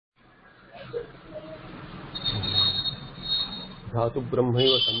धातु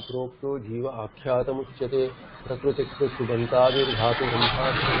ब्रह्मैव संप्रोक्तो जीव आख्यातमुच्यते प्रकृतिस्तु सुबन्तादिर्धातु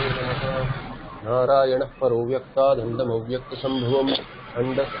ब्रह्मात्मने नमः नारायणः परो व्यक्तादण्डमव्यक्तसम्भवम्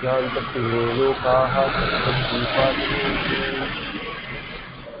अण्डस्यान्तस्य यो लोकाः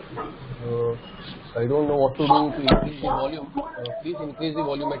I don't know what to do to increase the volume. Please increase the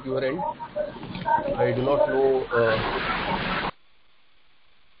volume at your end. I do not know.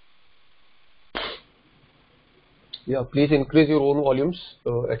 Yeah, please increase your own volumes,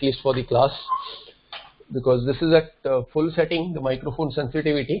 at least for the class, because this is at full setting, the microphone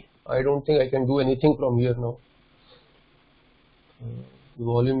sensitivity. I don't think I can do anything from here now. The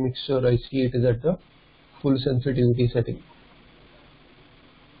volume mixer, I see it is at the full sensitivity setting.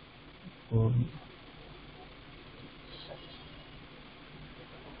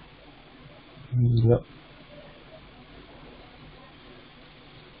 Yeah.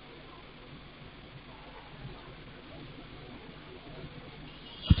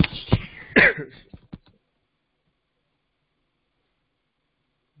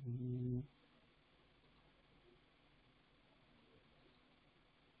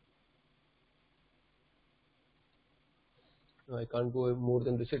 I can't go more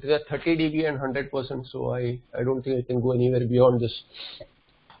than this. It is at 30 dB and 100%, so I don't think I can go anywhere beyond this.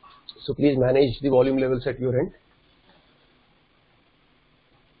 So please manage the volume levels at your end.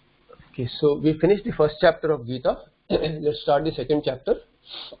 Okay, so we finished the first chapter of Gita. Let's start the second chapter.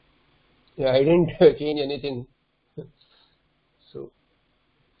 Yeah, I didn't change anything. So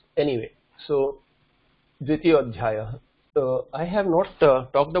anyway, so Dvitiya Adhyaya. I have not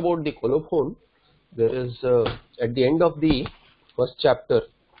talked about the colophon. There is at the end of the first chapter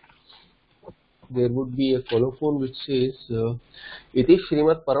there would be a colophon which says iti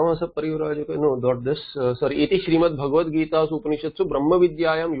Srimad Paramahasa Parivrajaka, no, not this, sorry, iti Srimad Bhagavad Gita Upanishadsu Brahma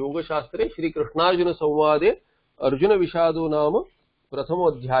Vidyayam Yoga Shastre Shri Krishnarjuna Samvade Arjuna Vishado Nama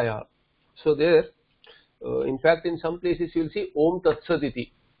Prathamo Adhyaya. So there, in fact, in some places you will see Om Tat Sat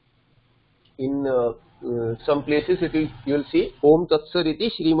iti. In some places you will see Om Tat Sat iti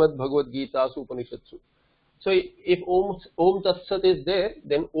Srimad Bhagavad Gita Upanishadsu. So if Om Tat Sat is there,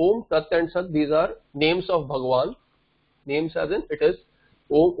 then Om, Tat and Sat, these are names of Bhagwan. Names as in, it is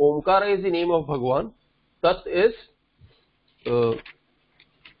Omkara is the name of Bhagwan. Tat is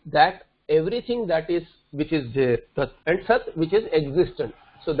that everything that is which is there. Tat and Sat, which is existent.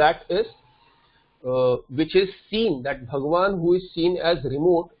 So that is which is seen, that Bhagwan who is seen as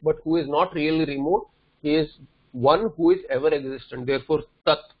remote but who is not really remote, he is one who is ever existent. Therefore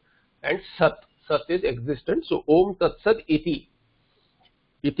Tat and Sat. Sat is existent. So Om Tat Sat iti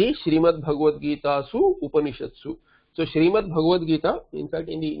Srimad Bhagavad Gita Su Upanishadsu. So Srimad Bhagavad Gita, in fact,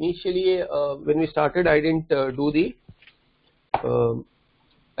 in the initially when we started, I didn't do the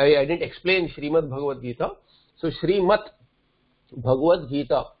I didn't explain Srimad Bhagavad Gita. So Srimad Bhagavad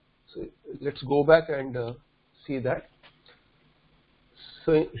Gita. So let's go back and see that.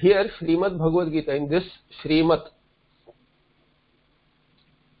 So here Srimad Bhagavad Gita, in this Srimad,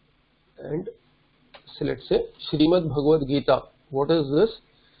 and so let's say Srimad Bhagavad Gita. What is this?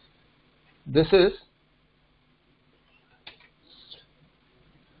 This is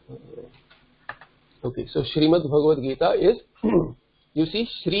okay. So Srimad Bhagavad Gita is you see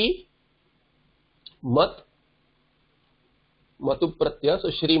Shri Mat Matu Pratyaya. So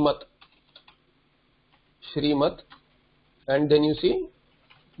Shrimat, and then you see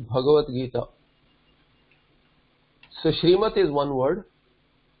Bhagavad Gita. So Shrimat is one word,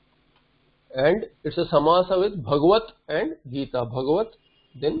 and it's a samasa with Bhagavat and Gita. Bhagavat,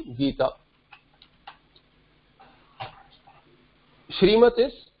 then Gita. Shrimat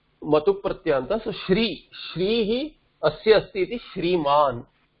is Matu Pratyanta. So Shri hi asya asti iti Shriman.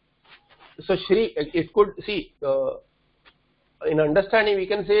 So Shri, it could see in understanding we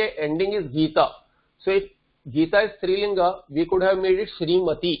can say ending is Gita. So if Gita is Strilinga, we could have made it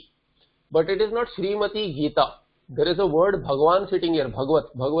Srimati, but it is not Srimati Gita. There is a word Bhagwan sitting here.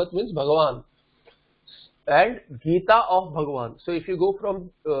 Bhagavat. Bhagavat means Bhagavan, and Gita of Bhagavan. So if you go from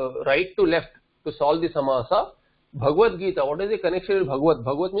right to left to solve the samasa, Bhagavad Gita. What is the connection with Bhagavat?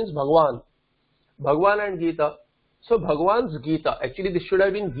 Bhagavat means Bhagavan. Bhagavan and Gita. So Bhagavan's Gita. Actually, this should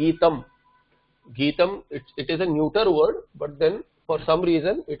have been Geetam. Geetam. It is a neuter word, but then for some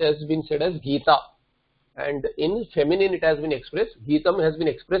reason it has been said as Gita. And in feminine it has been expressed. Geetam has been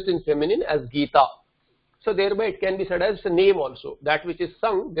expressed in feminine as Gita. So thereby it can be said as a name also. That which is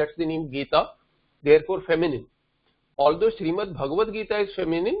sung, that's the name Gita. Therefore feminine. Although Srimad Bhagavad Gita is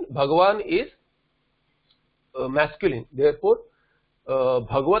feminine, Bhagavan is masculine. Therefore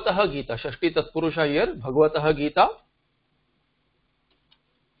Bhagavataha Gita. Shashti Tatpurusha here. Bhagavataha Gita.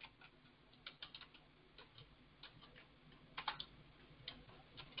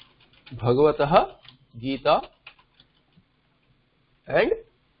 Bhagavataha Gita and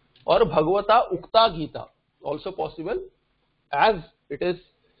or Bhagavata Ukta Gita, also possible, as it is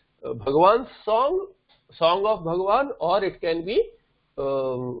Bhagavan's song of Bhagavan, or it can be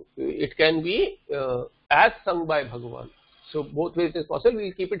as sung by Bhagavan. So both ways is possible. We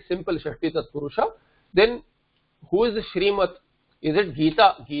will keep it simple, Shashti Tatpurusha. Then who is the Shrimat? Is it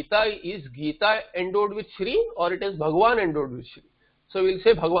Gita? Is Gita endowed with Shri, or it is Bhagavan endowed with Shri? So we will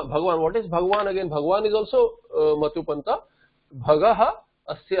say Bhagavan. What is Bhagavan again? Bhagavan is also Matupanta. Bhagaha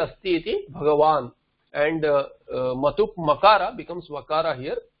asya asti iti Bhagavan. And Matup Makara becomes Vakara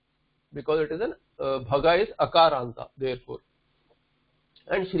here, because it is an Bhaga is Akaranta, therefore.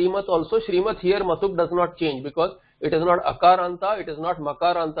 And Shrimat also, Shrimat here Matup does not change, because it is not Akaranta, it is not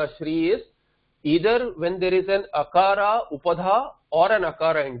Makaranta. Shri is either when there is an Akara Upadha or an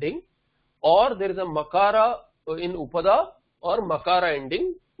Akara ending, or there is a Makara in Upada or Makara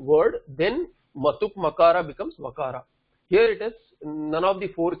ending word, then Matup Makara becomes Vakara. Here it is none of the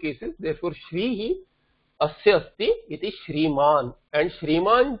four cases, therefore Shrihi asya asti iti Shriman, and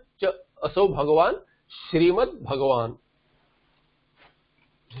Shriman cha asau Bhagavan, Shrimad Bhagavan.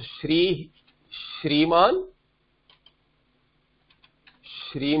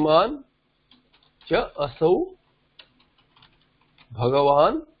 Shriman cha asau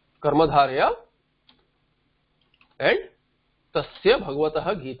Bhagavan Karmadharya and tasya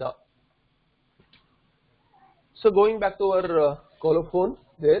Bhagavatah Gita. So going back to our colophon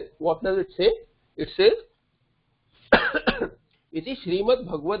there, what does it say? It says iti Shrimad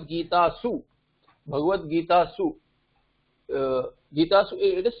Bhagavad Gita Su. Bhagavad Gita Su. Gita Su,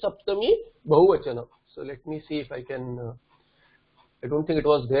 it is Saptami Bahuvachana. So let me see if I can. I don't think it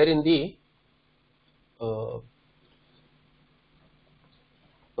was there in the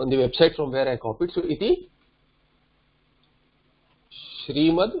on the website from where I copied. So iti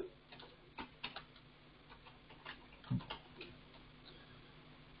Shrimad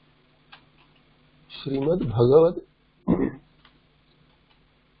Bhagavad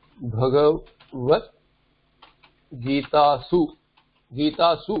Gita Su. Gita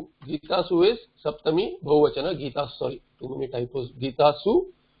Su is Saptami Bahuvachana. Gita, sorry, too many typos. Gita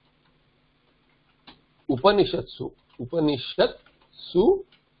Su Upanishad Su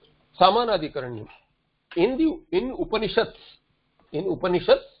Samanadikaranyam. In Upanishads,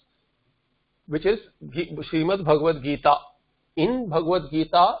 which is Srimad Bhagavad Gita, in Bhagavad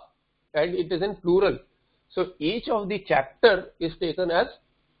Gita, and it is in plural. So each of the chapter is taken as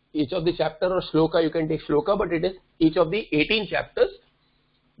each of the chapter or shloka, you can take shloka, but it is each of the 18 chapters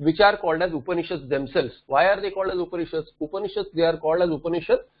which are called as Upanishads themselves. Why are they called as Upanishads? Upanishads, they are called as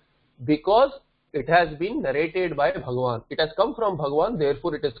Upanishads because it has been narrated by Bhagavan. It has come from Bhagavan,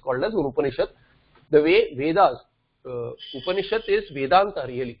 therefore it is called as an Upanishad. The way Vedas, Upanishad is Vedanta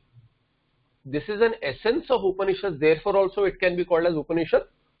really. This is an essence of Upanishad, therefore also it can be called as Upanishad,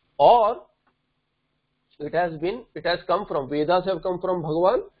 or it has come from, Vedas have come from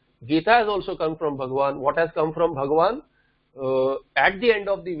Bhagavan, Gita has also come from Bhagavan. What has come from Bhagavan? At the end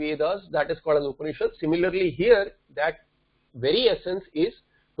of the Vedas, that is called as Upanishad. Similarly here, that very essence is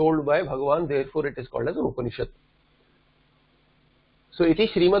told by Bhagavan, therefore it is called as an Upanishad. So iti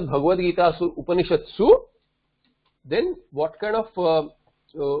Srimad Bhagavad Gita Su Upanishad Su. Then what kind of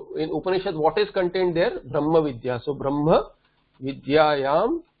in Upanishad, what is contained there? Brahma Vidya. So Brahma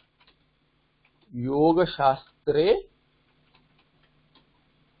Vidyayam Yoga Shastre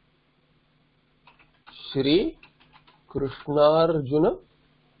Shri Krishnarjuna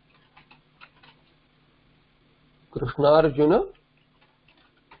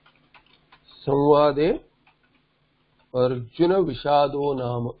Samvade Arjuna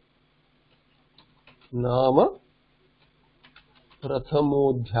Vishado Nama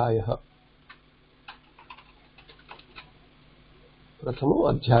Prathamodhyayah.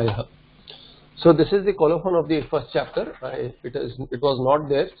 So this is the colophon of the first chapter. It was not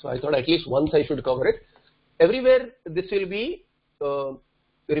there, so I thought at least once I should cover it. Everywhere this will be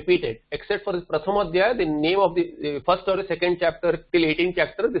repeated, except for this Prathamadhyaya, the name of the first or the second chapter till 18th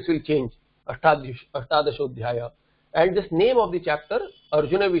chapter, this will change, Ashtadashodhyaya. And this name of the chapter,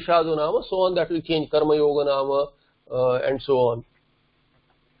 Arjuna Vishado Nama, so on, that will change, Karma Yoga Nama, and so on.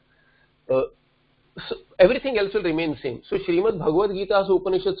 So everything else will remain same. So Srimad Bhagavad Gita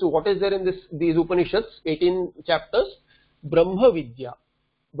Upanishad, so what is there in these Upanishads, 18 chapters? Brahma Vidya.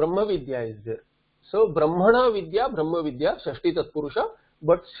 Brahma Vidya is there. So Brahmana Vidya, Brahma Vidya, Shashti Tatpurusha,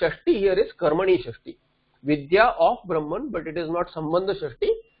 but Shashti here is Karmani Shashti. Vidya of Brahman, but it is not Sambandha Shashti.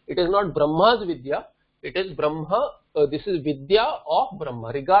 It is not Brahma's Vidya. It is Brahma, this is Vidya of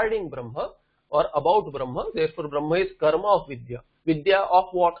Brahma, regarding Brahma or about Brahma. Therefore Brahma is Karma of Vidya. Vidya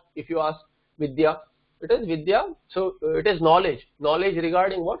of what? If you ask Vidya, it is Vidya. So it is knowledge. Knowledge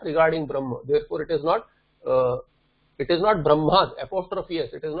regarding what? Regarding Brahma. Therefore, it is not Brahma's apostrophe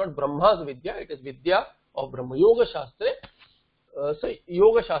S. It is not Brahma's Vidya. It is Vidya of Brahma. Yoga Shastra. So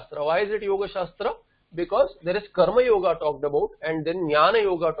Yoga Shastra. Why is it Yoga Shastra? Because there is Karma Yoga talked about, and then Jnana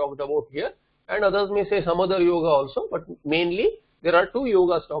Yoga talked about here, and others may say some other yoga also, but mainly there are two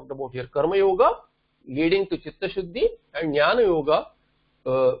yogas talked about here. Karma Yoga leading to Chitta Shuddhi, and Jnana Yoga,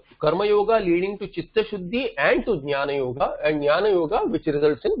 Karma Yoga leading to Chitta Shuddhi and to Jnana Yoga, and Jnana Yoga which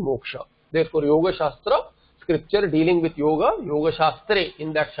results in Moksha. Therefore, Yoga Shastra, scripture dealing with Yoga, Yoga Shastre,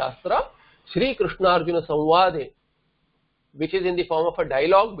 in that Shastra, Shri Krishna Arjuna Samvade, which is in the form of a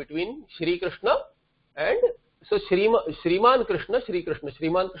dialogue between Shri Krishna and so Shriman Krishna,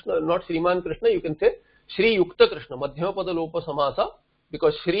 Shriman Krishna, not Shriman Krishna, you can say Shri Yukta Krishna, Madhyama Pada Lopa Samasa,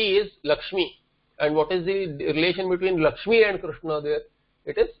 because Shri is Lakshmi. And what is the relation between Lakshmi and Krishna there?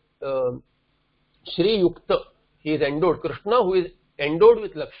 It is Shri Yukta, he is endowed, Krishna who is endowed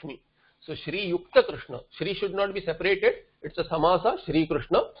with Lakshmi. So Shri Yukta Krishna, Shri should not be separated, it's a Samasa, Shri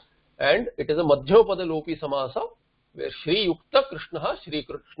Krishna, and it is a Madhyama Pada Lopi Samasa, where Shri Yukta Krishna, Shri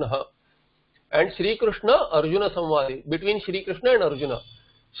Krishna. And Shri Krishna Arjuna Samvadi, between Shri Krishna and Arjuna.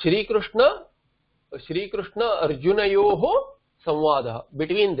 Shri Krishna Arjuna Yoho Samvada,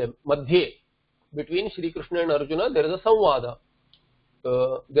 between them, Madhye. Between Shri Krishna and Arjuna, there is a Samvada.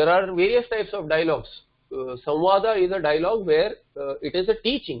 There are various types of dialogues. Samvada is a dialogue where it is a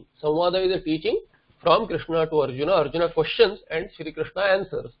teaching. Samvada is a teaching from Krishna to Arjuna. Arjuna questions and Shri Krishna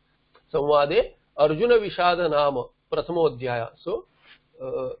answers. Samvade Arjuna Vishada Nama Prathamodhyaya. So,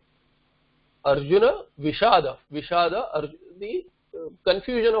 Arjuna Vishada, the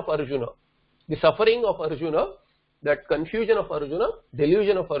confusion of Arjuna, the suffering of Arjuna, that confusion of Arjuna,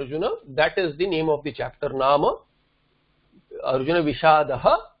 delusion of Arjuna, that is the name of the chapter. Nama Arjuna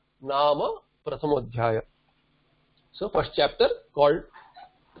Vishadaha Nama Prathamodhyaya. So first chapter called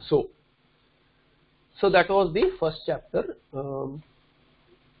so. So that was the first chapter.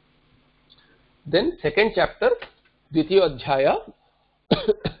 Then second chapter, Dvitiya Adhyaya.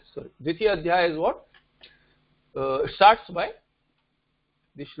 Sorry, Dvitiya Adhyaya is what? Starts by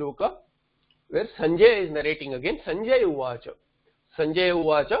the shloka where Sanjaya is narrating again. Sanjaya Uvacha. Sanjaya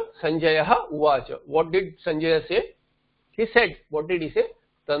Uvacha. Sanjayaha Uvacha. What did Sanjaya say? He said, what did he say?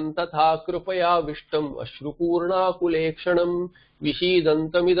 Tantatha krupaya vishtam ashrupurna kulekshanam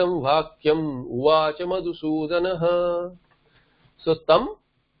vishidantamidam vakyam uvacha madhusudanaha. So tam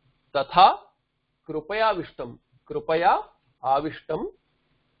tatha krupaya vishtam. Krupaya avishtam.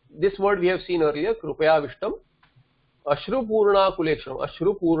 This word we have seen earlier, Krupaya Vishtam, Ashru Purna Kulekshanam,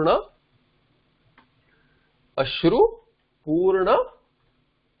 Ashru Purna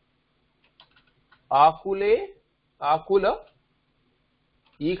Akula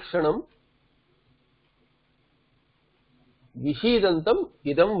Ikshanam Vishidantam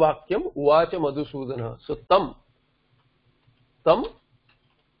Idam Vakyam Uvacha Madhusudana. So tam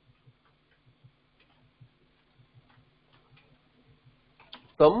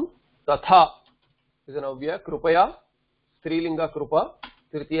tatha is an avya, krupaya, strilinga krupa,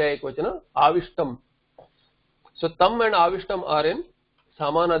 tritiya ekvachana, avishtam. So tam and avishtam are in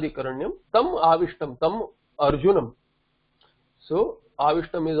samanadikaranyam. Tam avishtam, tam arjunam. So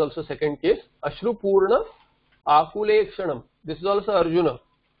avishtam is also second case. Ashru purna akulekshanam. This is also Arjuna.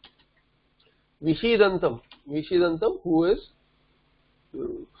 Vishidantam who is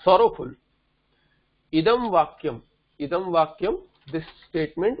sorrowful. Idam vakyam, this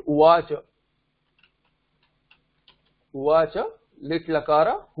statement, Uvacha, lit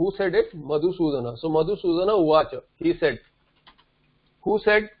lakara, who said it? Madhusudana. So Madhusudana Uvacha, he said. Who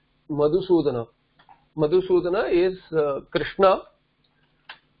said Madhusudana? Madhusudana is Krishna.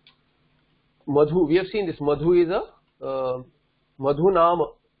 Madhu, we have seen this. Madhu is a Madhu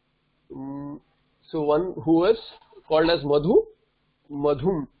Nama. So one who is called as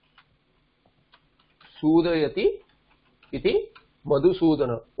Madhum Sudayati iti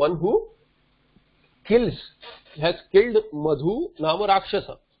Madhusudana, one who kills, has killed Madhu Nama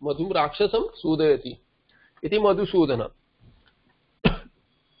Rakshasa, Madhum Rakshasam Sudayati iti Madhusudana.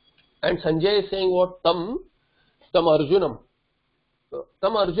 And Sanjay is saying what? Tam Arjunam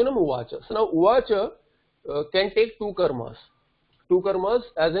Uvacha. So now Uvacha can take two karmas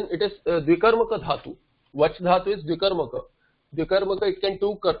as in it is Dvikarmaka Dhatu. Vach Dhatu is Dvikarmaka. It can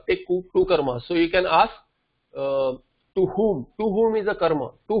take two karmas. So you can ask to whom is a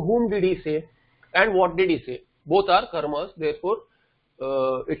karma, to whom did he say and what did he say. Both are karmas, therefore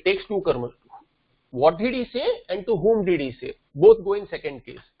it takes two karmas. What did he say and to whom did he say, both go in second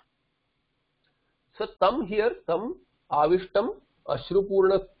case. So tam here, tam avishtam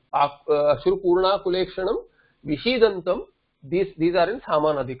Ashrupurna Kulekshanam, Vishidantam. These are in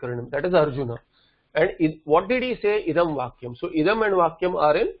Samanadhikaranam. That is Arjuna. And what did he say? Idam Vakyam. So Idam and Vakyam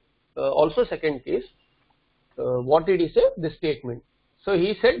are in also second case. What did he say? This statement. So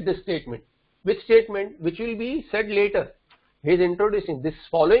he said this statement. Which statement? Which will be said later. He is introducing this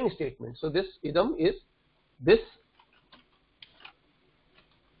following statement. So this Idam is this.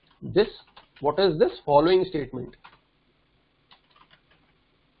 What is this following statement?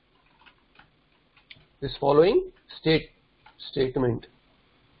 This following statement.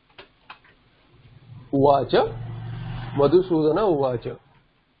 Uvacha, Madhusudana Uvacha.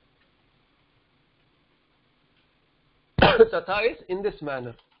 Tatha is in this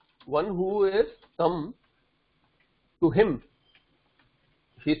manner. One who is come to him.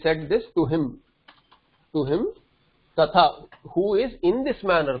 He said this to him. Tatha, who is in this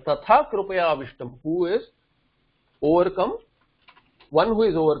manner. Tatha Krupaya Avishtam, who is overcome. One who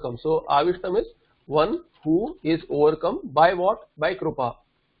is overcome. So Avishtam is one who is overcome by what? By Krupa,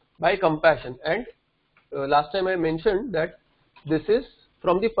 by compassion. And last time I mentioned that this is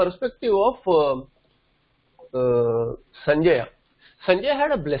from the perspective of Sanjaya. Sanjaya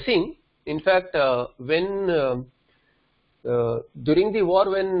had a blessing. In fact, when during the war,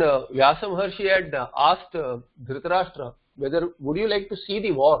 when Vyasa Maharshi had asked Dhritarashtra whether would you like to see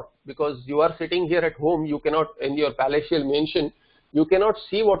the war, because you are sitting here at home, you cannot, in your palatial mansion, you cannot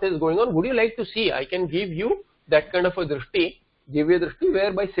see what is going on. Would you like to see? I can give you that kind of a drishti, divya drishti,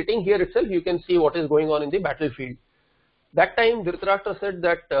 where by sitting here itself you can see what is going on in the battlefield. That time Dhritarashtra said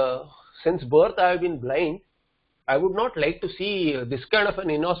that since birth I have been blind, I would not like to see this kind of an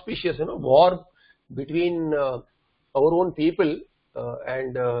inauspicious war between our own people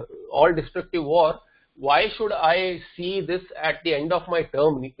and all destructive war. Why should I see this at the end of my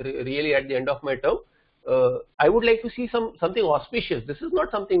term, really at the end of my term? I would like to see something auspicious. This is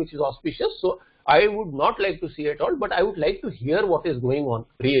not something which is auspicious, so I would not like to see at all, but I would like to hear what is going on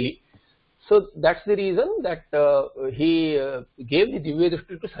really. So that's the reason that he gave the Divya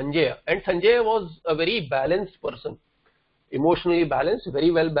Drishti to Sanjaya. And Sanjaya was a very balanced person, emotionally balanced,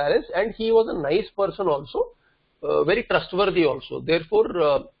 very well balanced, and he was a nice person also, very trustworthy also.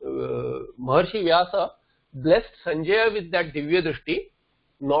 Therefore, Maharshi Vyasa blessed Sanjaya with that Divya Drishti.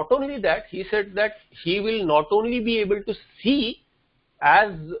 Not only that, he said that he will not only be able to see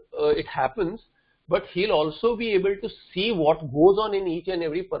as it happens, but he'll also be able to see what goes on in each and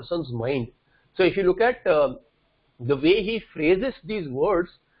every person's mind. So if you look at the way he phrases these words,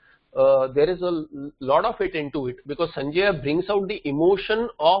 there is a lot of it into it, because Sanjaya brings out the emotion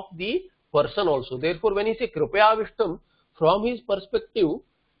of the person also. Therefore, when he says Krupaya Avishtam, from his perspective,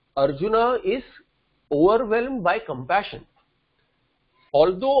 Arjuna is overwhelmed by compassion.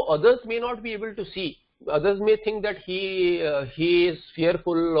 Although others may not be able to see, others may think that he is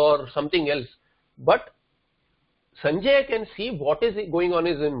fearful or something else, but Sanjaya can see what is going on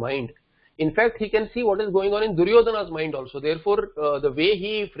in his mind. In fact, he can see what is going on in Duryodhana's mind also. Therefore, the way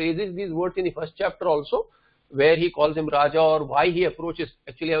he phrases these words in the first chapter also, where he calls him Raja, or why he approaches,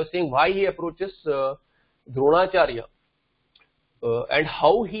 actually I was saying why he approaches Dronacharya, and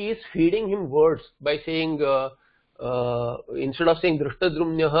how he is feeding him words by saying, instead of saying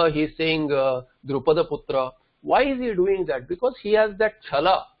Drishtadrumnyaha, he is saying Drupada Putra. Why is he doing that? Because he has that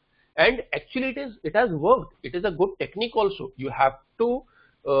chala, and actually it has worked. It is a good technique also. You have to,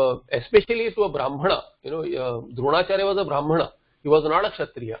 especially to a Brahmana, Dronacharya was a Brahmana, he was not a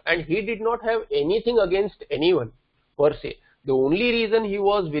Kshatriya, and he did not have anything against anyone per se. The only reason he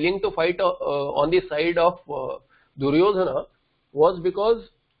was willing to fight on the side of Duryodhana was because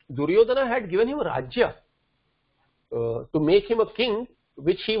Duryodhana had given him Rajya, to make him a king,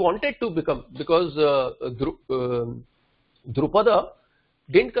 which he wanted to become, because Drupada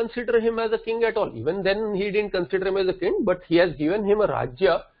didn't consider him as a king at all. Even then he didn't consider him as a king, but he has given him a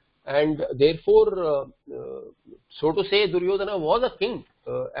Rajya, and therefore, so to say, Duryodhana was a king,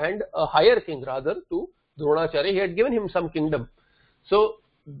 and a higher king rather to Dronacharya. He had given him some kingdom. So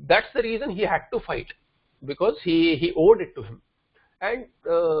that's the reason he had to fight, because he owed it to him. And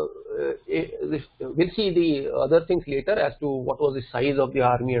we'll see the other things later as to what was the size of the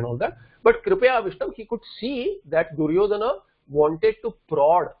army and all that. But Kripaya Avishtam, he could see that Duryodhana wanted to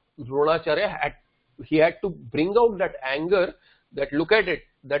prod Dronacharya. He had to bring out that anger, that look at it,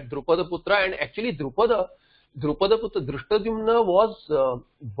 that Drupada Putra, and actually Drupada Putra, Drishtadhyumna was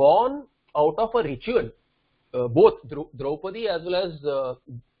born out of a ritual. Both Draupadi as well as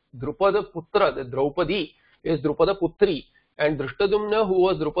Drupada Putra, the Draupadi is Drupada Putri, and Drishtadhyumna, who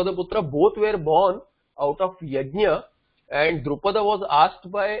was Drupada Putra, both were born out of Yajna, and Drupada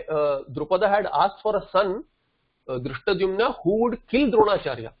had asked for a son Drishtadyumna who would kill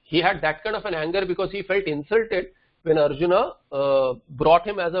Dronacharya. He had that kind of an anger because he felt insulted when Arjuna brought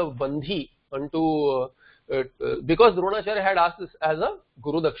him as a bandhi unto because Dronacharya had asked this as a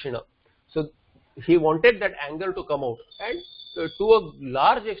Guru Dakshina. So he wanted that anger to come out, and to a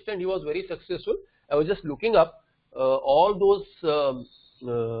large extent he was very successful. I was just looking up all those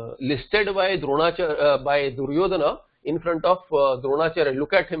listed by by Duryodhana in front of Dronacharya.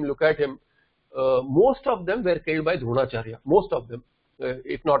 Look at him, look at him. Most of them were killed by Dronacharya. Most of them,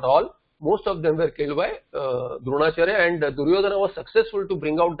 if not all, most of them were killed by Dronacharya, and Duryodhana was successful to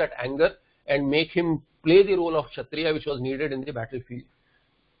bring out that anger and make him play the role of Kshatriya which was needed in the battlefield.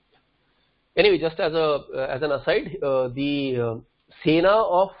 Anyway, just as an aside, the Sena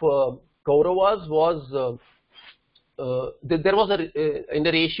of Kauravas was there was in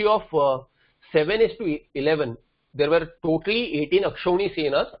the ratio of 7:11. There were totally 18 Akshauhini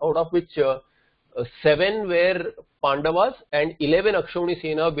Senas, out of which 7 were Pandavas and 11 Akshauhini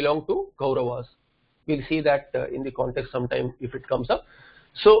Sena belonged to Kauravas. We'll see that in the context sometime if it comes up.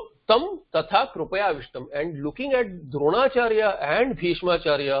 So, tam tatha krupaya vishtam, and looking at Dronacharya and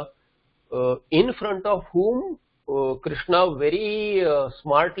Bhishmacharya, in front of whom Krishna very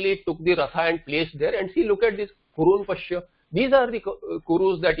smartly took the Ratha and placed there, and see, look at this Kurun Pashya. These are the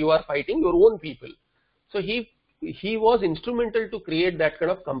Kurus that you are fighting, your own people. So he was instrumental to create that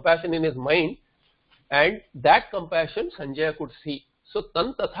kind of compassion in his mind, and that compassion Sanjaya could see. So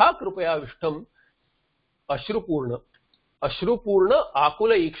tan tatha krupaya vishtam ashrupurna. Ashrupurna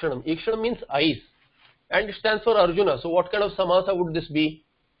akula ikshanam. Ikshanam means eyes, and it stands for Arjuna. So what kind of samasa would this be?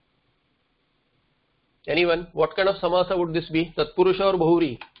 Anyone? What kind of samasa would this be? Tatpurusha or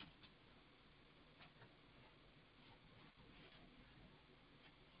Bahuri?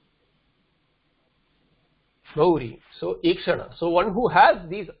 Bahuri. So ikshana. So one who has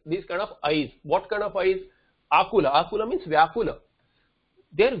these kind of eyes. What kind of eyes? Akula. Akula means vyakula.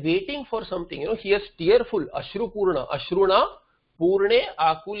 They are waiting for something. You know, he is tearful. Ashrupurna. Ashruna purne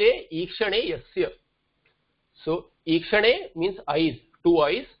akule ikshane yasya. So ikshane means eyes. 2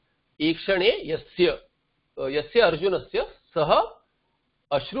 eyes. Ikshane yasya. Yasya Arjunasya saha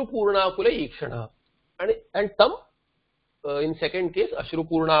ashrupurnakule ikshana. And tam in second case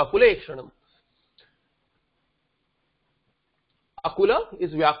ashrupurnakule ikshanam. Akula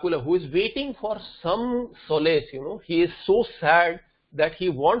is Vyakula, who is waiting for some solace. You know, he is so sad that he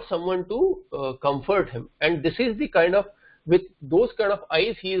wants someone to comfort him, and this is the kind of, with those kind of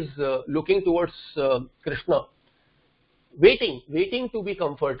eyes he is looking towards Krishna, waiting to be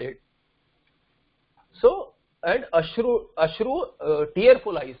comforted. So, and Ashru,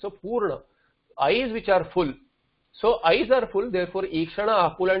 tearful eyes. So Purna, eyes which are full. So eyes are full, therefore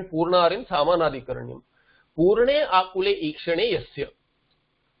Ikshana, Akula and Purna are in Samanadikaranyam. Purne Akule Ikshane Yasya.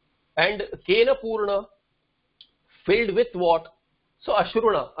 And Kena Purna, filled with what? So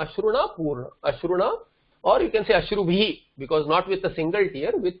Ashruna Purna. Ashruna, or you can say Ashrubhi, because not with a single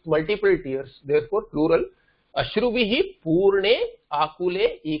tear, with multiple tears, therefore plural. Ashrubhi Purne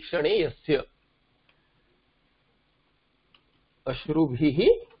Akule Ikshane Yasya. Ashrubhi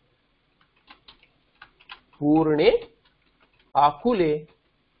Purne Akule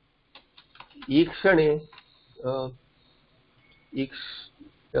Ikshane.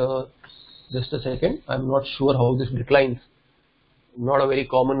 Just a second, I am not sure how this declines. Not a very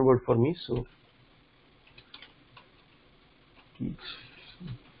common word for me, so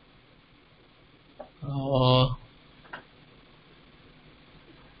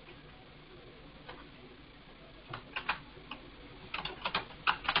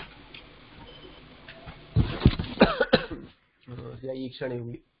yeah,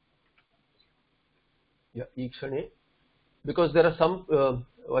 Ikshane. Yeah, Ikshane, because there are some,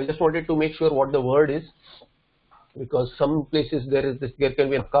 I just wanted to make sure what the word is, because some places there can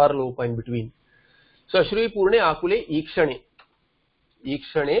be a kar lopa in between. So Ashruvi Purne Akule Ikshane.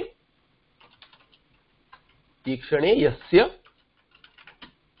 Ikshane Yasya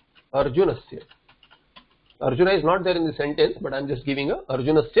Arjunasya. Arjuna is not there in the sentence, but I am just giving a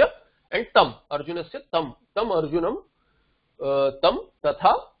Arjunasya and tam. Arjunasya tam. Tam Arjunam. Tam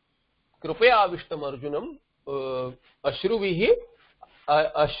tatha Krupaya Avishtam Arjunam Ashruvihi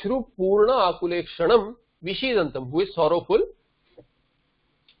Ashru Purna Akule Kshanam Vishidantam, who is sorrowful.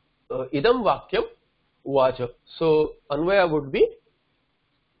 Idam Vakyam Uvacha. So Anvaya would be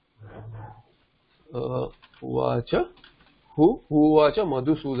Uvacha. Who Uvacha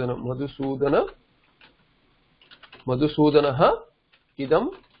Madhusudana. Madhusudanaha Idam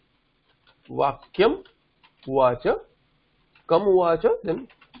Vakyam Uvacha. Kam Uvacha, then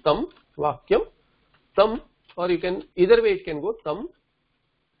tam Vakyam, tam, or you can, either way it can go, tam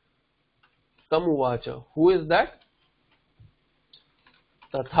tam uvacha. Who is that?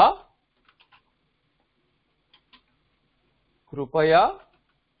 Tatha krupaya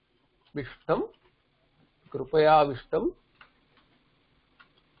vishtam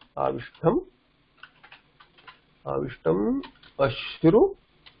avishtam ashru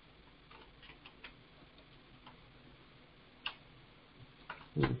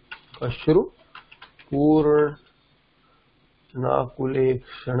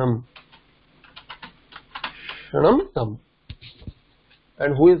purnakulekshanam tam.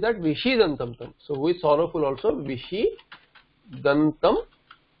 And who is that? Vishidantam tam. So who is sorrowful also? Vishidantam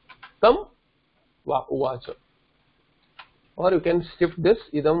tam uvacha. Or you can shift this,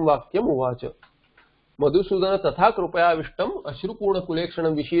 idam vakyam uvacha. Madhusudana tatha krupaya vishtam ashrupurna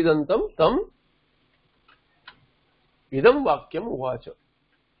kulekshanam vishidantam tam idam vakyam uvacha.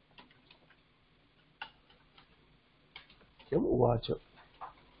 I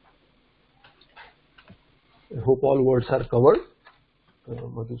hope all words are covered.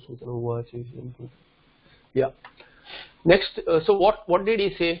 Madhusudana uvacha is included. Yeah. Next, so what did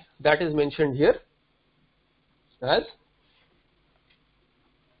he say? That is mentioned here as,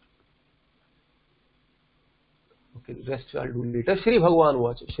 okay, rest I'll do later. Shri Bhagavan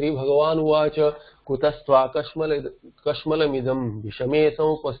uvacha kutastva kashmalamidam vishame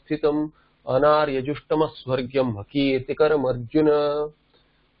samupasthitam anaryajushtama swargyam hakirtikaram arjuna.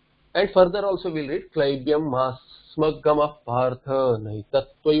 And further also we'll read klaibyam masmaggamah partha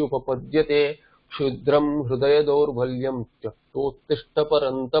naitattvayupapadyate Shudram Hridaya Daurvalyam Tyaktotishta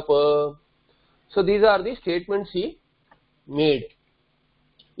Parantapa. So these are the statements he made.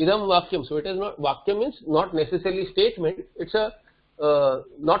 Idam Vakyam. So it is not, Vakyam means not necessarily statement, it's a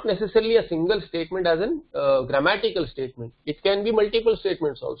not necessarily a single statement as in grammatical statement. It can be multiple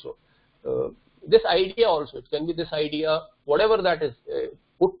statements also. This idea also, it can be this idea, whatever that is,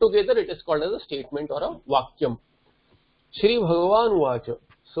 put together it is called as a statement or a Vakyam. Shri Bhagavan Uvacha.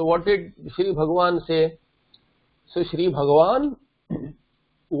 So what did Shri Bhagavan say? So Shri Bhagavan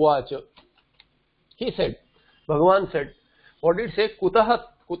Uvacha. He said, Bhagavan said, what did he say?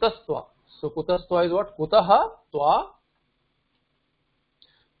 Kutastva. So kutastva is what? Kutaha tva.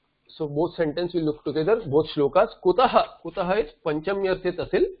 So both sentences will look together, both shlokas. Kutaha is Panchamyarthi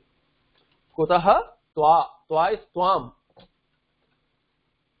Tasil. Kutaha tva. Tva is tvam.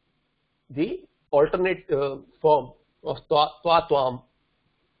 The alternate form of tva tvam.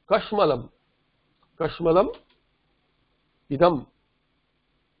 Kashmalam idam.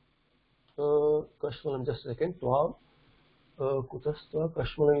 Kashmalam, just a second. Tvam kutastva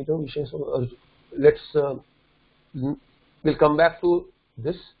kashmalam idam vishaya. Let's we'll come back to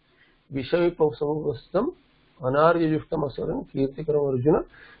this. Vishaya samavastam anaryajustam asaran kirtikaram arjuna.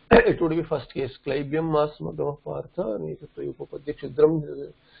 It would be first case. Klaibyam masmagama partha netatvayupapadya chudram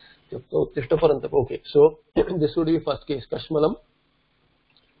tyaktotishta parantapa. Okay, so this would be first case.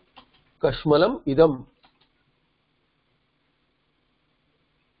 Kashmalam idam.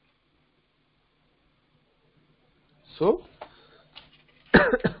 So,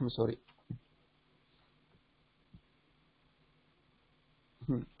 I'm sorry.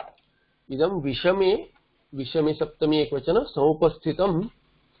 Idam vishame saptami ekvachana samupasthitam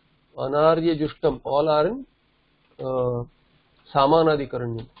anaryajustam. All are in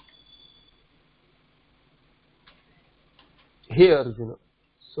samanadikaranyam. Hey Arjuna.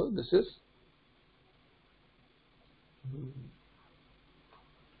 So this is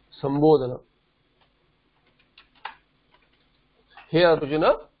Sambodhana. Hey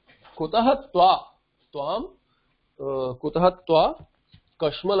Arjuna, kutaha tva, tvam, kutaha tva,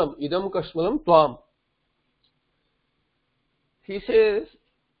 kashmalam, idam kashmalam, tvam. He says,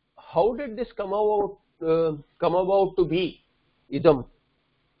 how did this come about to be? Idam,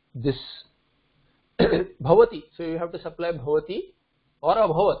 this bhavati. So you have to supply bhavati or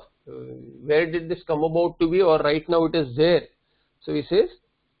abhavat. Where did this come about to be, or right now it is there? So he says,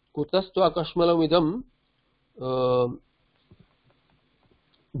 kutastva kashmalam idam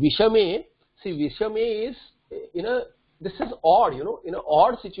vishame. See, vishame is this is odd, in an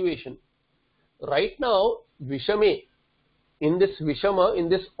odd situation. Right now, vishame, in this vishama, in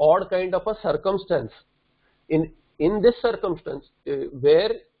this odd kind of a circumstance, in this circumstance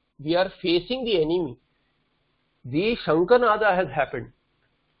where we are facing the enemy, the Shankanada has happened.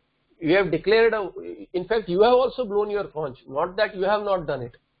 You have declared, in fact, you have also blown your conch. Not that you have not done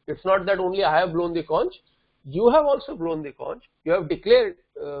it. It's not that only I have blown the conch. You have also blown the conch. You have declared,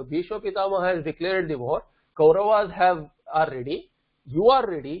 Bhishma Pitamaha has declared the war. Kauravas are ready. You are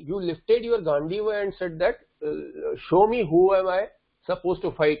ready. You lifted your Gandiva and said that, show me who am I supposed to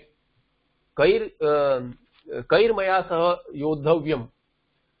fight. Kair maya saha yodhavyam.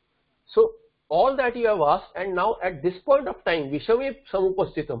 So, all that you have asked, and now at this point of time, Vishame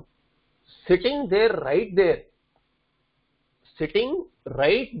Samupasthitam, sitting there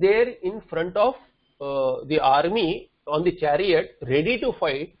in front of the army on the chariot, ready to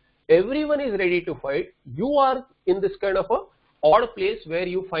fight. Everyone is ready to fight. You are in this kind of a odd place where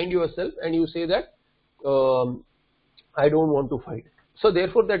you find yourself and you say that I don't want to fight. So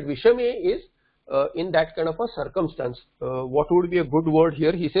therefore that Vishame is in that kind of a circumstance. What would be a good word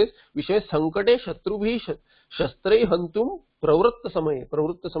here? He says Vishame Sankate Shatrubhi Shastrai Hantum Pravratta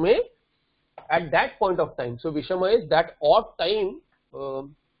Samaye at that point of time. So Vishama is that odd time.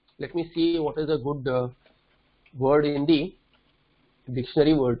 Let me see what is a good word in the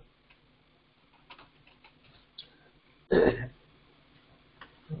dictionary word.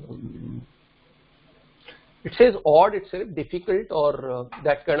 It says odd itself, difficult, or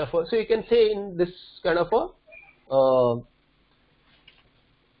that kind of a, so you can say in this kind of a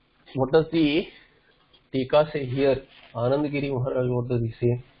what does the Tika say here? Anandagiri Maharaj, what does he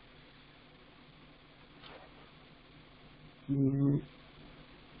say?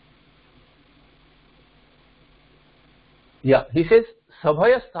 Yeah, he says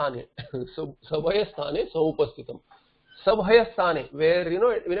Sabhayasthane. So Sabhayasthane Saupasthitam. Sabhayasthane, where in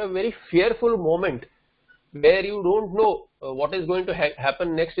a very fearful moment, where you don't know what is going to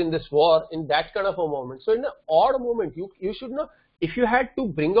happen next in this war, in that kind of a moment. So in an odd moment, you should know, if you had to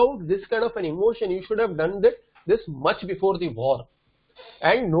bring out this kind of an emotion, you should have done this much before the war.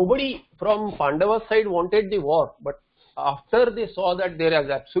 And nobody from Pandava's side wanted the war, but after they saw that there is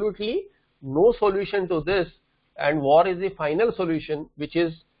absolutely no solution to this and war is the final solution, which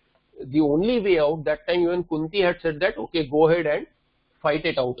is the only way out, that time even Kunti had said that okay, go ahead and fight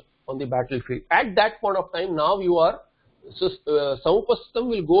it out on the battlefield. At that point of time, now you are, so Samupasthitam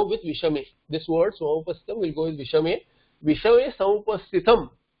will go with Vishame. This word Samupasthitam will go with Vishame. Vishame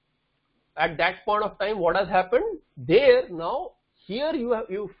Samupasthitam. At that point of time, what has happened? There now, here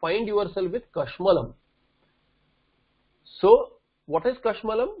you find yourself with Kashmalam. So what is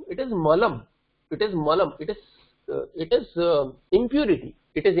Kashmalam? It is Malam. It is Malam. It is impurity.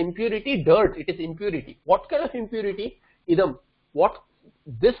 It is impurity, dirt. It is impurity. What kind of impurity? Idam. What?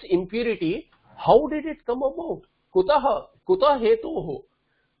 This impurity, how did it come about? Kutaha hetoho.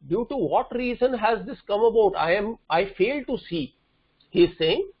 Due to what reason has this come about? I fail to see. He is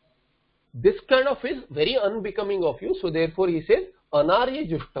saying this kind of is very unbecoming of you. So therefore he says Anarya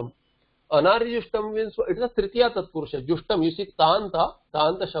Jushtam. Anarya Jushtam means it is a Tritiya Tatpurusha. Jushtam, you see Tanta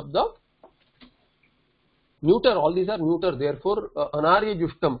Shabda, neuter, all these are neuter. Therefore Anarya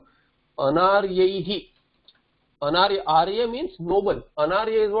Jushtam. Anaryaihi. Arya means noble.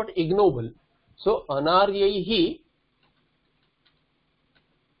 Anarya is what? Ignoble. So Anaryaihi,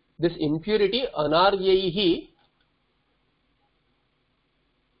 this impurity, Anaryaihi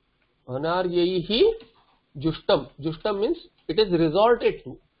Jushtam. Jushtam means it is resorted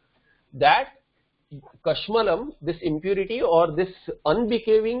to. That Kashmalam, this impurity or this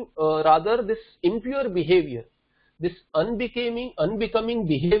unbecoming, rather this impure behavior, this unbecoming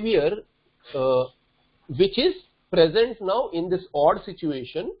behavior which is present now in this odd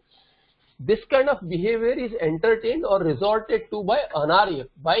situation, this kind of behavior is entertained or resorted to by Anarya,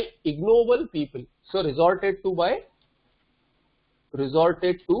 by ignoble people. So resorted to by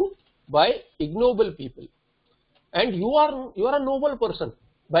ignoble people. And you are a noble person.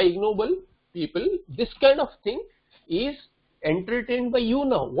 By ignoble people, this kind of thing is entertained by you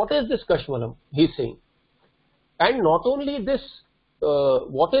now. What is this Kashmalam? He is saying. And not only this,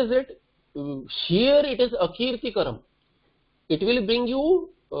 what is it? Here it is Akirtikaram. It will bring you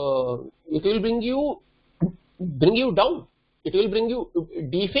down. It will bring you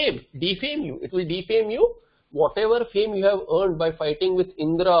defame you. It will defame you. Whatever fame you have earned by fighting with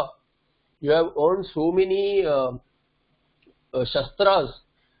Indra, you have earned so many Shastras,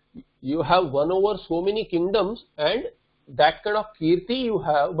 you have won over so many kingdoms, and that kind of Kirti you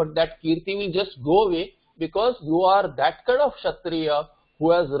have, but that Kirti will just go away because you are that kind of Kshatriya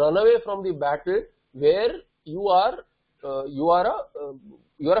who has run away from the battle, where you are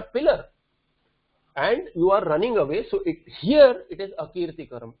a pillar and you are running away. So here it is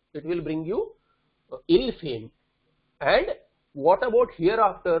Akirtikaram. It will bring you ill fame. And what about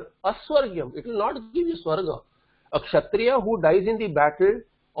hereafter? Aswargyam. It will not give you Swarga. A Kshatriya who dies in the battle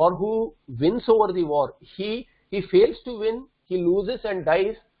or who wins over the war, he fails to win, he loses and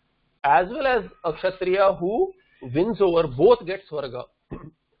dies, as well as a Kshatriya who wins over, both get Swarga.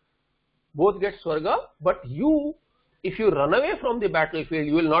 Both get Swarga, but you, if you run away from the battlefield,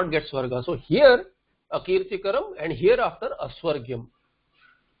 you will not get Swarga. So here Akirtikaram and hereafter Aswargyam.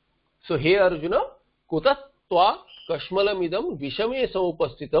 So here Arjuna, Kutat kutastva kashmalamidam vishame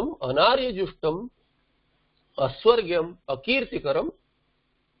samupasthitam anaryajustam aswargyam akirtikaram.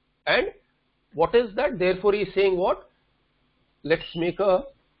 And what is that? Therefore he is saying what? Let's make an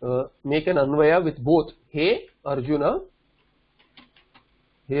anvaya with both. Hey Arjuna,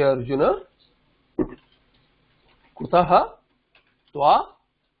 kutaha tva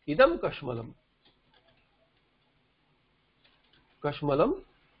idam kashmalam.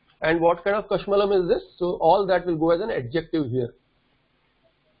 And what kind of kashmalam is this? So all that will go as an adjective here.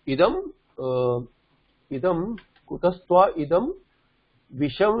 Idam kutastva idam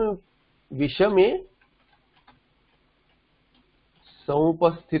vishame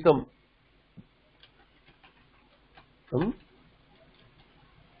samupasthitam.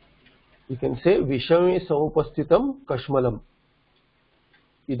 You can say vishame samupasthitam kashmalam.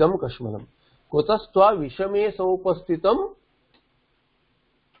 Idam kashmalam. Kutastva vishame samupasthitam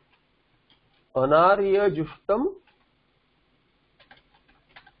anaryajustam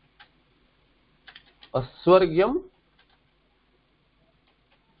aswargyam.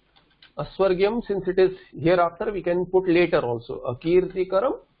 Aswargyam, since it is hereafter, we can put later also.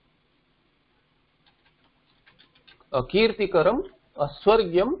 Akirtikaram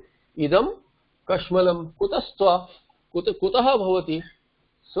aswargyam idam kashmalam. Kutastva kutaha bhavati.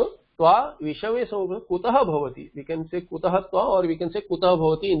 So tva vishame samupasthitam kutaha bhavati. We can say kutaha tva or we can say kutaha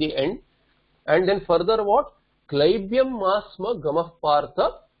bhavati in the end. And then further what? Klaibyam masma gamah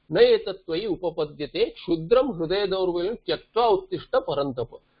partha na etatvai upapadyate shudram hridaya daurvalyam tyaktva uttishta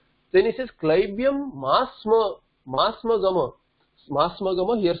parantapa. Then he says Klaibyam masma gama.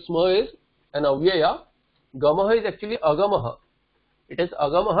 Here sma is an avyaya. Gamaha is actually agamaha. It is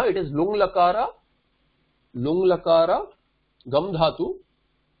agamaha. It is lung lakara, gam dhatu,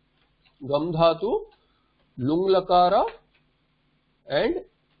 lung lakara, and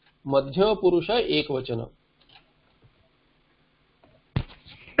madhya purusha ekvachana.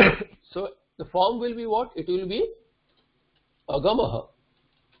 So the form will be what? It will be agamaha.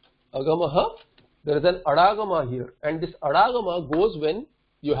 There is an adagama here, and this adagama goes when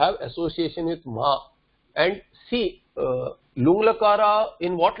you have association with ma. And see, lung lakara,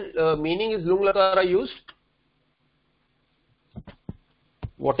 in what meaning is lung lakara used?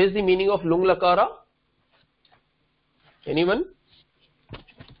 What is the meaning of lung lakara? Anyone?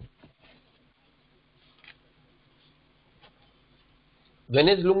 When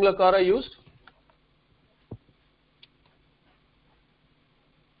is lung lakara used?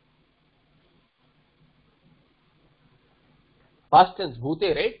 Past tense,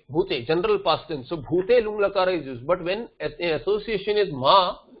 bhute, right? Bhute, general past tense. So bhute lung lakara is used. But when association is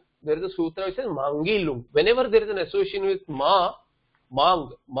ma, there is a sutra which says mangi lung. Whenever there is an association with ma,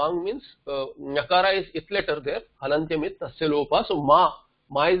 mang means nyakara is it letter there. Halantyamit tasya lopa. So ma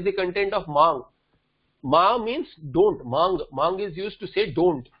is the content of mang. Ma means don't. Mang is used to say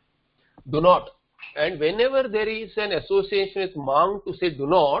don't, do not. And whenever there is an association with mang to say do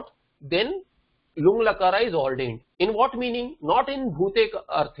not, then lung lakara is ordained. In what meaning? Not in bhute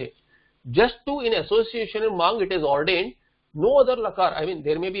arthe. Just to in association with mang it is ordained. No other lakar. I mean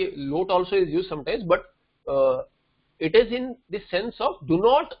there may be lot also is used sometimes, but it is in the sense of do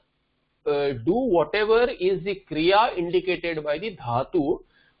not do whatever is the kriya indicated by the dhatu.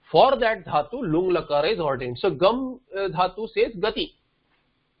 For that dhatu lung lakara is ordained. So gam dhatu says gati.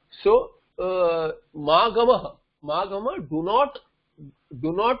 So magama do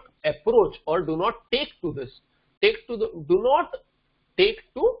not approach or do not take to this. Do not take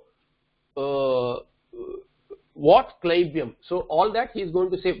to what? Klaibyam. So all that he is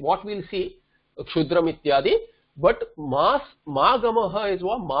going to say, what we will see, kshudram ityadi, but magamaha is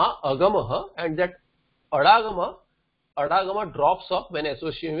what? Ma agamaha, and that adagama drops off when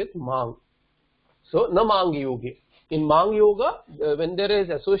associated with mang. So na mang yogi. In mang yoga, when there is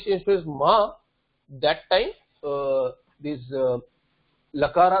association with ma, that time these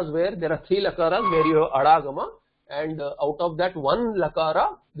lakaras where there are three lakaras where you have adagama, and out of that one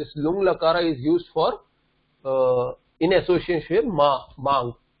lakara, this lung lakara is used for in association with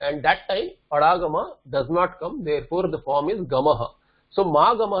mang, and that time adagama does not come, therefore the form is gamaha. So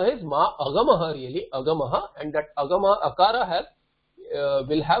ma gamaha is ma agamaha, really agamaha, and that agama akara has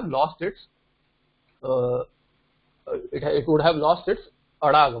will have lost its it would have lost its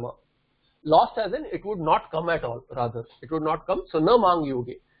adagama. Lost as in it would not come at all, rather it would not come. So na mang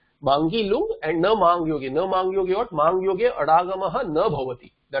yogi, mangi lung and na mang yogi. Na mang yogi what? Mang yogi adagamaha na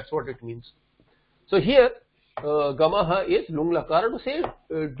bhavati. That's what it means. So here gamaha is lung lakara to say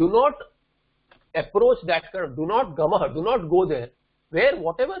do not approach that kind of, do not gamaha, do not go there. Where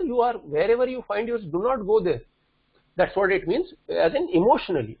whatever you are, wherever you find yours, do not go there. That's what it means, as in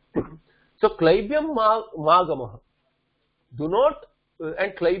emotionally. So Klaibyam Magamah. Do not,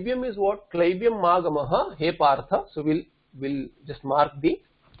 and Klaibyam is what? Klaibyam Magamah, He Partha. So we'll just mark the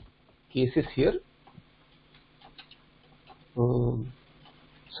cases here.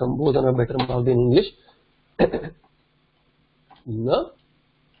 Sambodhana better marked in English. Na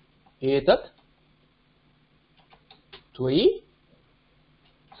etat tvai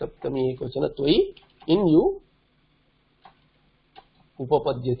saptami ekvachana tvai in you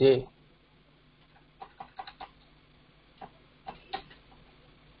upapadyate.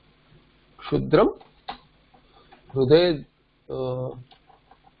 Kshudram hruday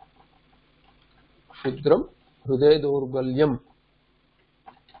daurbalyam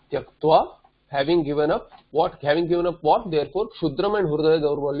tyaktva, having given up what? Therefore Kshudram and hruday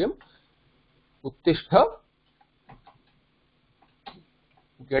daurbalyam uttishtha,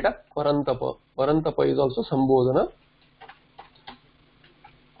 get up, parantapa. Parantapa is also sambodhana.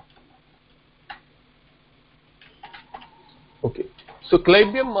 Okay, so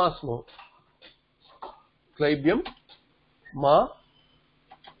Klaibyam Masmo. Klaibyam Ma.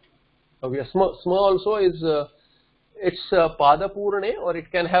 Sma also is it's Pada Purne, or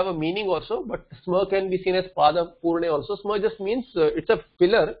it can have a meaning also, but Sma can be seen as Pada Purne also. Sma just means it's a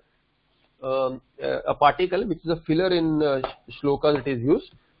filler, a particle which is a filler in shlokas it is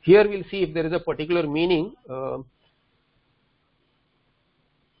used. Here we'll see if there is a particular meaning.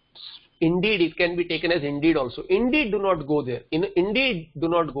 Indeed, it can be taken as indeed also. Indeed, do not go there. Indeed, do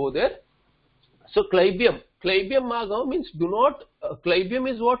not go there. So Klaibyam Magam means do not. Klaibyam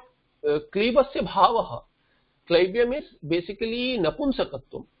is what? Klibasya bhavaha. Klaibyam is basically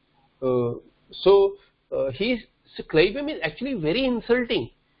napunsakatvam. Klaibyam is actually very insulting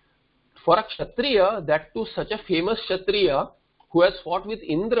for a kshatriya, that too such a famous kshatriya who has fought with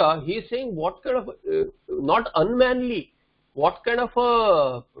Indra. He is saying what kind of not unmanly, what kind of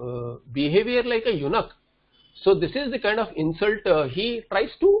a behavior like a eunuch. So this is the kind of insult he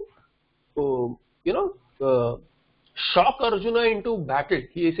tries to shock Arjuna into battle.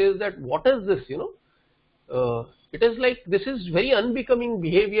 He says that what is this, it is like, this is very unbecoming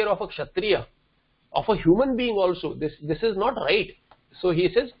behavior of a kshatriya, of a human being also. This is not right. So he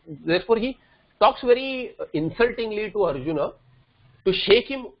says, therefore he talks very insultingly to Arjuna to shake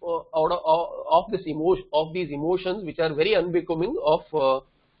him out of this emotion, of these emotions which are very unbecoming of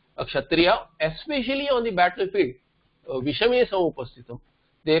a kshatriya, especially on the battlefield. Vishame samupasthitam.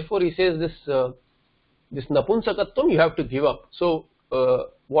 Therefore he says this napunsakatvam you have to give up. So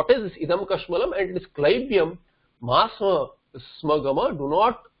what is this idam kashmalam and this Klaibyam masma smagama? Do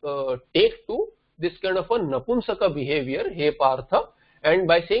not take to this kind of a napunsaka behavior, He Partha. And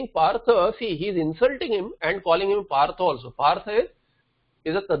by saying Partha, see, he is insulting him and calling him Partha also. Partha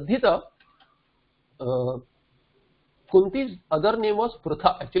is a tadhita. Kunti's other name was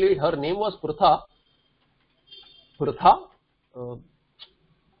Prutha. Actually, her name was Prutha. Prutha.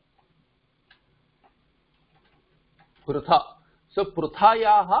 So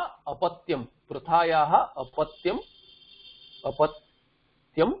Pruthayaha apatyam.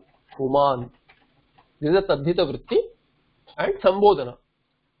 Apatyam Puman. This is a tadhita vritti. And Sambodhana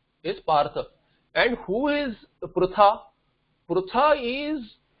is Partha. And who is Prutha? Prutha is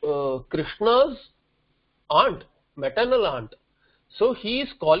Krishna's aunt, maternal aunt. So he is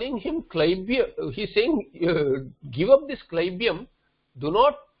calling him Klaibyam. He is saying, give up this Klaibyam, do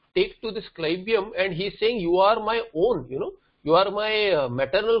not take to this Klaibyam, and he is saying, you are my own, you are my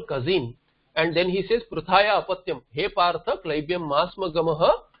maternal cousin. And then he says, Pruthaya apatyam, He Partha, Klaibyam masma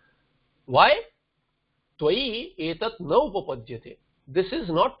gamaha. Why? Tvai etat na upapadyate. This is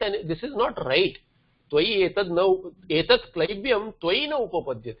not right. Tvai etat Klaibyam tvai na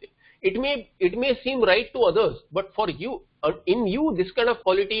upapadyate. It may seem right to others, but for you, in you, this kind of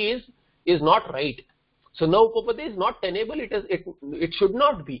quality is not right. So na upapadyate is not tenable. It should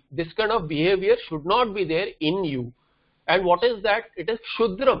not be. This kind of behavior should not be there in you. And what is that? It is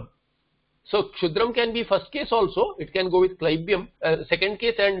Kshudram. So Kshudram can be first case also. It can go with Klaibyam. Second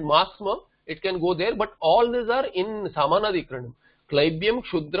case and Masma, it can go there. But all these are in Samanadikranam. Klaibyam,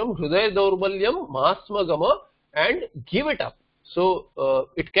 Kshudram, Hruday Daurbalyam, Masma Gama, and give it up. So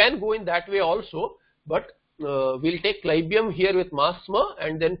it can go in that way also. But we'll take Klaibyam here with Masma,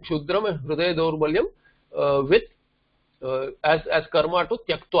 and then Kshudram and Hruday Daurbalyam with as karma to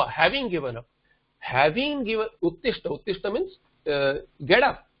Tyaktva, having given up. Having given Uttishta means get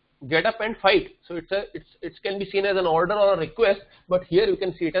up and fight. So it can be seen as an order or a request, but here you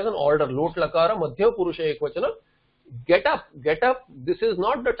can see it as an order. Lot lakara madhya purusha ekvachana. Get up. This is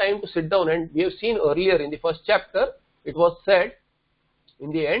not the time to sit down. And we have seen earlier in the first chapter, it was said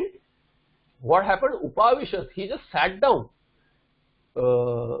in the end, what happened? Upavishat, he just sat down.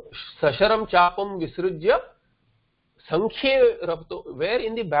 Sasharam chapam visrujya sankhye rapto, where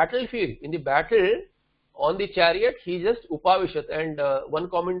in the battlefield, in the battle on the chariot, he just upavishat, and one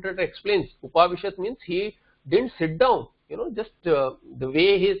commentator explains upavishat means he didn't sit down, just the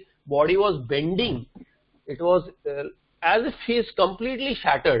way his body was bending, it was as if he is completely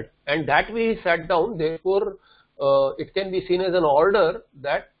shattered, and that way he sat down. Therefore it can be seen as an order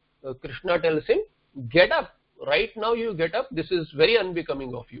that Krishna tells him, get up, right now you get up, this is very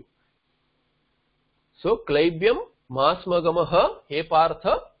unbecoming of you. So Klaibyam masmagamaha, he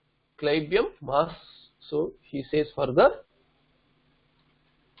Partha, Klaibyam mas. So he says further,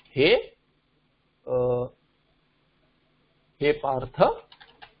 he Partha,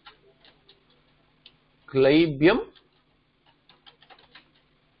 Klaibyam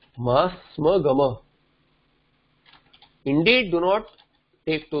masmagama. Indeed, do not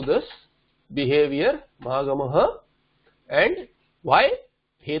take to this behavior, magamaha, and why?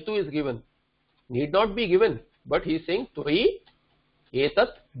 Hetu is given, need not be given, but he is saying tvai etat,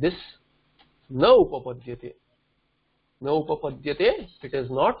 this na upapadyate. Na upapadyate, it is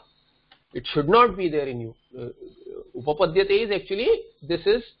not, it should not be there in you. Upapadyate is actually, this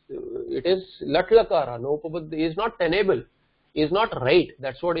is, it is latlakara. No upapadyate is not tenable, is not right.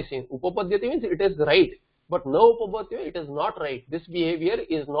 That's what he is saying. Upapadyate means it is right, but no upapadyate, it is not right. This behavior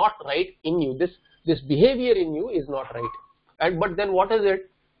is not right in you. This behavior in you is not right. And but then what is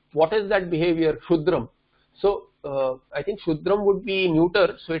it? What is that behavior? Shudram. So I think Shudram would be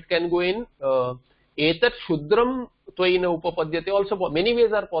neuter, so it can go in etat Shudram tvaina upapadyate. Also many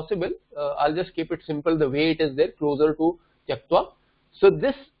ways are possible. I'll just keep it simple the way it is there, closer to tyaktva. So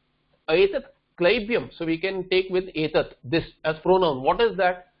this etat Klaibyam, so we can take with etat, this as pronoun. What is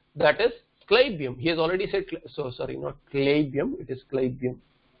that? That is Klaibyam. He has already said, so sorry, not Klaibyam, it is Klaibyam.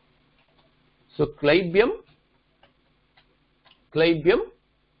 So Klaibyam,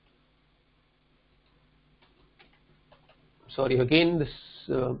 sorry, again this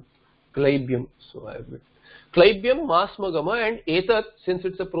Klaibyam. So I have it. Klaibyam masmagama, and etat, since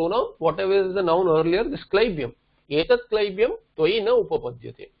it's a pronoun, whatever is the noun earlier, this Klaibyam. Etat Klaibyam tvai na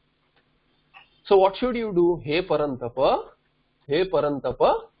upapadyate. So what should you do? He Parantapa,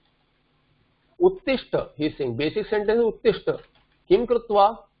 uttishta. He is saying basic sentence uttishta. Kim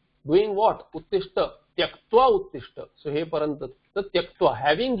krutva, doing what? Uttishta. Tyaktva uttishta. So he Parantapa tyaktva,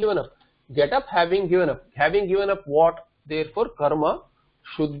 having given up. Get up, having given up. Having given up what? Therefore karma,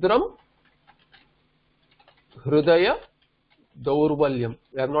 shudram, hridaya, daurbalyam.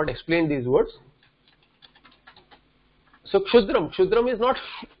 I have not explained these words. So Kshudram is not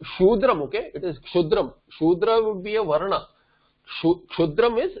Shudram, okay? It is Kshudram. Shudra would be a Varna.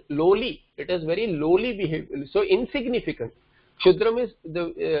 Kshudram is lowly. It is very lowly behavior. So insignificant. Kshudram is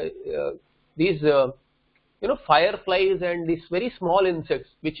these fireflies and these very small insects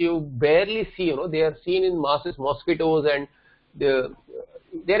which you barely see. They are seen in masses, mosquitoes, and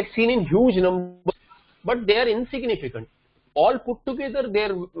they are seen in huge numbers, but they are insignificant. All put together,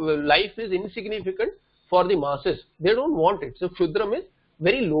 their life is insignificant for the masses. They don't want it. So Kshudram is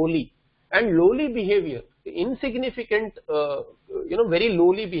very lowly, and lowly behavior, insignificant, very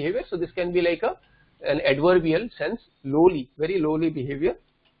lowly behavior. So this can be like an adverbial sense, lowly, very lowly behavior.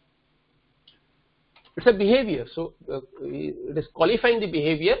 It's a behavior, so it is qualifying the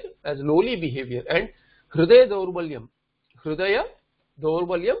behavior as lowly behavior. And hridaya daurbalyam,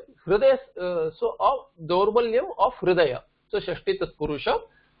 so of daurbalyam of hridaya. So shashti tatpurusha.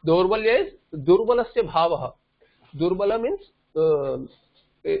 Daurbalya is durbalasya bhavaha. Durbala means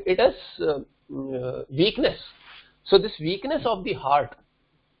it has weakness. So this weakness of the heart,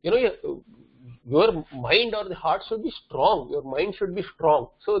 your mind or the heart should be strong. Your mind should be strong.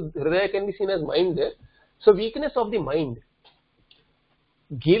 So hridaya can be seen as mind there. So weakness of the mind.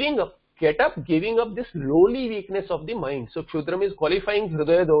 Giving up, get up, giving up this lowly weakness of the mind. So Kshudram is qualifying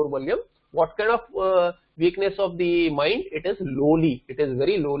hridaya daurbalyam. What kind of weakness of the mind? It is lowly. It is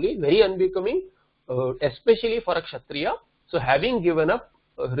very lowly, very unbecoming, especially for a Kshatriya. So having given up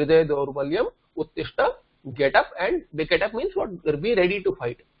hridaya daurbalyam, uttishta, get up, and get up means what? Be ready to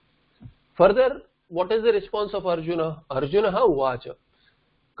fight. Further, what is the response of Arjuna? Arjuna uvacha.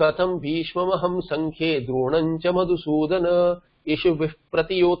 Katham bhishmamaham sankhe dronancha madhusudana ishu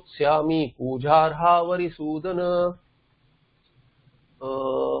vipratiyotsyami pujarha varisudana.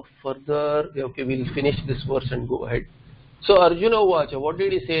 Further, okay, we'll finish this verse and go ahead. So Arjuna uvacha, what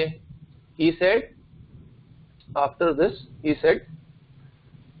did he say? He said, after this, he said,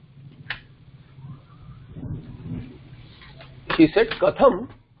 Katham,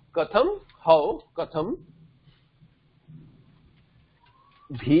 how, Katham,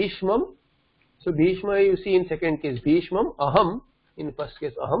 Bhishmam. So Bhishma, you see in second case, Bhishmam, Aham, In first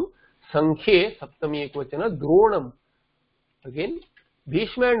case aham, Sankhye saptami ekvachana, Dronam. Again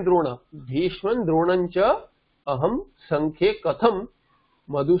Bhishma and Drona. Bhishma and Dronancha aham Sankhye katham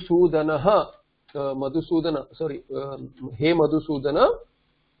Madhusudanaha. Madhusudana, sorry, He Madhusudana.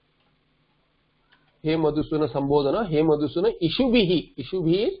 He Madhusudana Sambodhana, He Madhusudana Ishubhihi.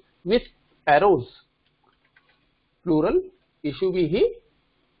 Ishubhi is with arrows. Plural. Ishubhihi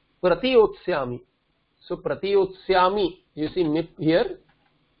Pratiyotsyami. So Pratiyotsyami, you see mip here,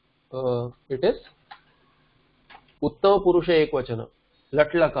 it is Uttama Purusha Ekvachana,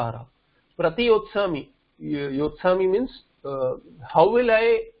 Latlakara. Pratiyotsyami. Yotsami means how will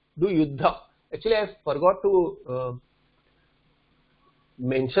I do Yuddha? Actually, I forgot to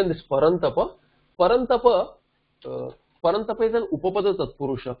mention this Parantapa. Parantapa is an Upapada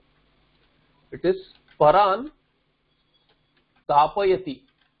Tatpurusha. It is Paran Tapayati.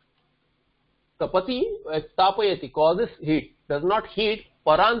 Tapati, Tapayati causes heat, does not heat.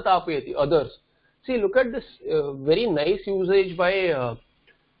 Paran Tapayati, others. See, look at this very nice usage by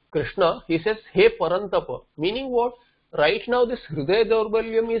Krishna. He says, Hey Parantapa, meaning what? Right now this Hridaya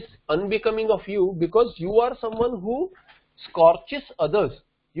Daurbalyam is unbecoming of you because you are someone who scorches others.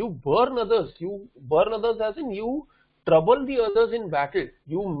 You burn others. You burn others as in you trouble the others in battle.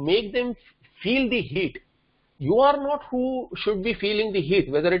 You make them feel the heat. You are not who should be feeling the heat,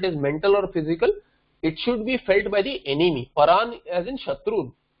 whether it is mental or physical. It should be felt by the enemy. Paran as in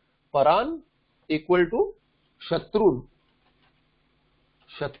Shatrun. Paran equal to Shatrun.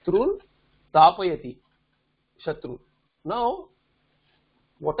 Shatrun Tapayati. Shatrun. Now,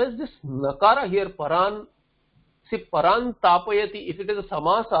 what is this Nakara here? Paran. See, Paran Tapayati, if it is a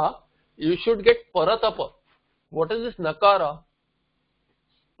Samasa, you should get Paratapa. What is this Nakara?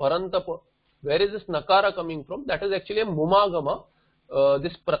 Parantapa. Where is this Nakara coming from? That is actually a Mumagama.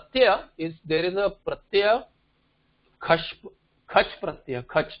 This Pratyaya is, there is a Pratyaya, Khach Pratyaya,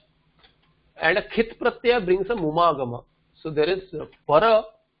 Khach. And a Khit Pratyaya brings a Mumagama. So there is Para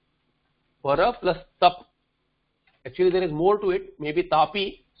plus Tap. Actually, there is more to it. Maybe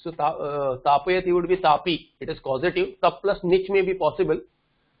Tapi. So Tapayati would be Tapi. It is causative. Tap plus Nich may be possible.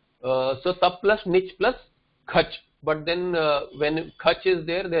 So Tap plus Nich plus Khach. But then when Khach is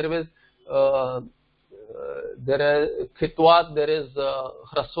there, there is Khitwat, there is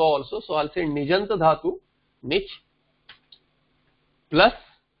Hraswa also. So I'll say Nijanta Dhatu, Nich plus,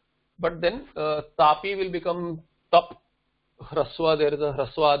 but then Tapi will become Tap. Hraswa, there is a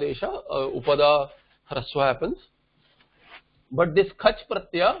Hraswa Adesha, Upada Hraswa happens. But this Khach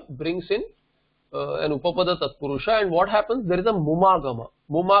Pratyaya brings in an Upapada Tatpurusha, and what happens? There is a Mumagama.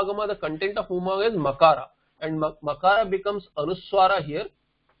 Mumagama, the content of Mumagama is Makara, and Makara becomes Anuswara here,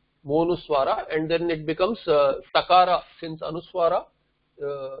 Monuswara, and then it becomes Takara, since Anuswara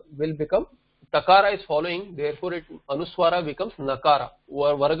will become, Takara is following, therefore Anuswara becomes Nakara,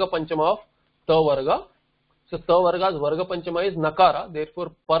 Varga Panchama of Ta Varga. So Ta Varga's Varga Panchama is Nakara,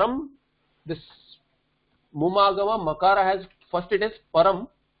 therefore Param, this Mumagama, Makara has, first it is Param,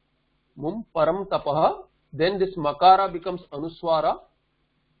 Mum, Param Tapaha, then this Makara becomes Anuswara,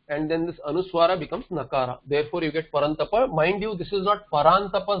 and then this Anuswara becomes Nakara. Therefore you get Parantapa. Mind you, this is not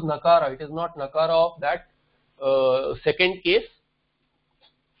Parantapa's Nakara, it is not Nakara of that second case,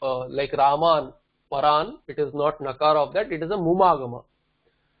 like Raman, Paran, it is not Nakara of that, it is a Mumagama.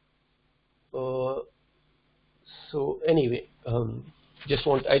 So anyway, just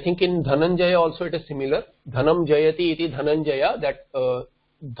want, I think in Dhananjaya also it is similar. Dhanam Jayati iti Dhananjaya, that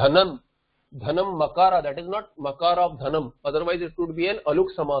Dhanam Makara, that is not Makara of Dhanam. Otherwise it would be an Aluk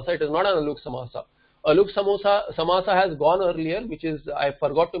Samasa. It is not an Aluk Samasa. Aluk Samasa has gone earlier, which is, I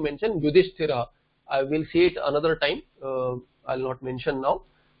forgot to mention, Yudhishthira. I will see it another time. I'll not mention now.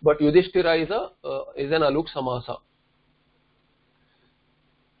 But Yudhishthira is an Aluk Samasa.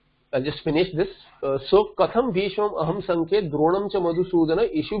 I'll just finish this. So, Katham Bhishmam Aham Sankhe Dronam Cha Madhusudana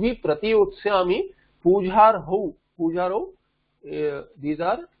Ishubhi Pratiyotsyami Pujharho. Pujharho.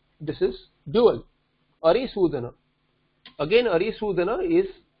 This is dual. Arisudana. Again, Arisudana is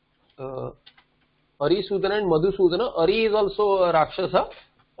Arisudana and Madhusudana. Ari is also a Rakshasa,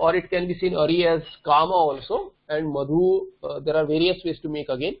 or it can be seen Ari as Kama also, and Madhu, there are various ways to make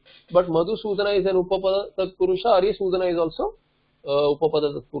again. But Madhusudana is an Upapada Tatpurusha, Arisudana is also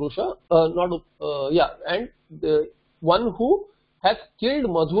Upapada Tatpurusha, and the one who has killed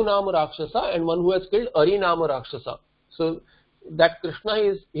Madhu Nama Rakshasa and one who has killed Ari Nama Rakshasa. So that Krishna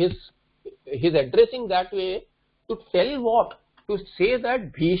is addressing that way to tell what? To say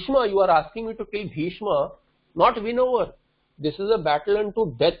that Bhishma, you are asking me to kill Bhishma, not win over. This is a battle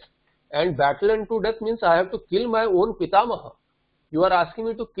unto death, and battle unto death means I have to kill my own Pitamaha. You are asking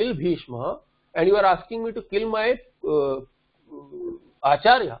me to kill Bhishma, and you are asking me to kill my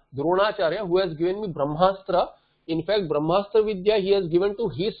Acharya, Dronacharya, who has given me Brahmastra. In fact, Brahmastra Vidya he has given to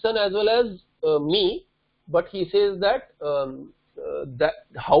his son as well as me, but he says that that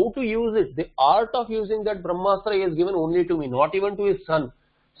how to use it, the art of using that Brahmastra he has given only to me, not even to his son.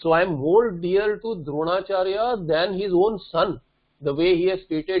 So I am more dear to Dronacharya than his own son. The way he has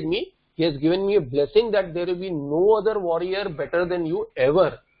treated me, he has given me a blessing that there will be no other warrior better than you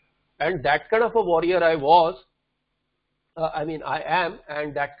ever. And that kind of a warrior I was, I am,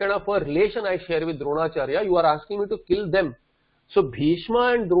 and that kind of a relation I share with Dronacharya. You are asking me to kill them. So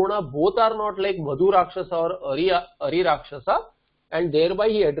Bhishma and Drona both are not like Madhu Rakshasa or Ari Rakshasa, and thereby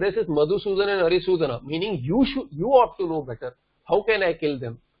he addresses Madhusudana and Arisudana, meaning you ought to know better. How can I kill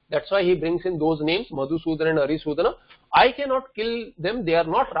them? That's why he brings in those names, Madhusudana and Arisudana. I cannot kill them, they are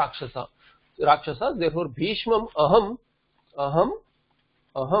not Rakshasas. Therefore Bhishmam aham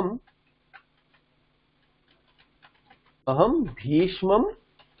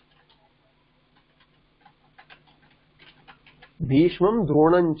Bhishmam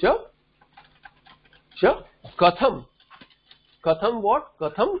Dronancha Katham what?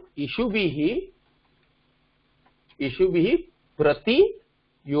 Katham Ishubhihi Prati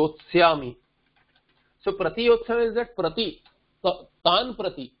Yotsyami. So Prati Yotsyami is that Prati, Tan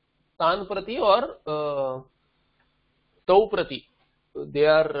Prati or Tau Prati. There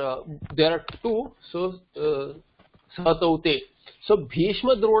are two. So Sataute. So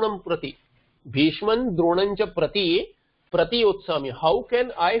Bhishma Dronam Prati, Bhishman Dronancha Prati Yotsami. How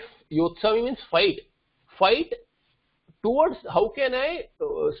can I, Yotsami means fight towards, how can I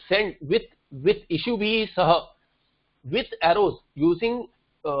send with Ishubhi Saha, with arrows, using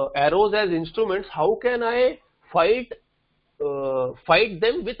arrows as instruments, how can I fight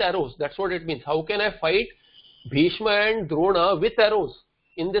them with arrows? That's what it means. How can I fight Bhishma and Drona with arrows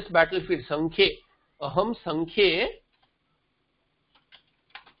in this battlefield? Sankhye, aham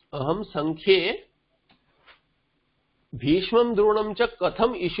sankhye Bhishmam Dronam cha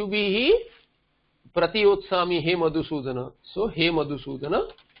katham Ishubhihi Pratiyotsami he Madhusudana. So he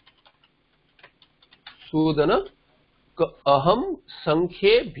Madhusudana, aham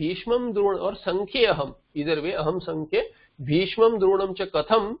sankhye Bhishmam Dronam or sankhye aham, either way, aham sankhye Bhishmam Dronam cha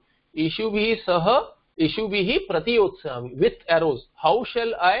katham Ishubhihi Pratiyotsami, with arrows. How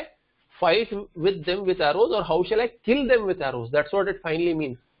shall I fight with them with arrows, or how shall I kill them with arrows? That's what it finally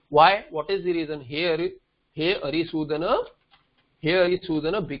means. Why? What is the reason? Here Arisudana,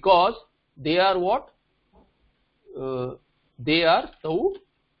 because they are what? They are Tau,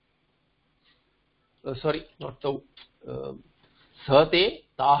 sorry, not Tau, Sate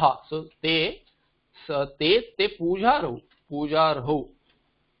Taha. So te Pujarho,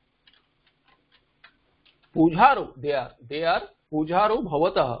 they are Pujarho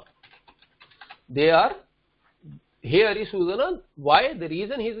Bhavataha. They are He Arisudana. Why? The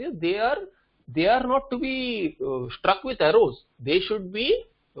reason is they are not to be struck with arrows. They should be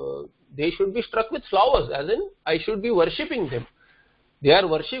struck with flowers, as in I should be worshipping them. They are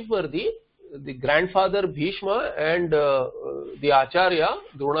worship worthy. The grandfather Bhishma and the Acharya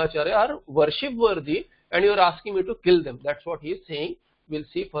Dronacharya are worship worthy, and you are asking me to kill them. That's what he is saying. We'll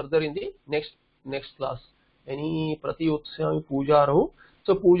see further in the next class. Any Pratiyotsyami Pujaro.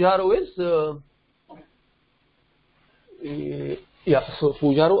 So Pujaro is so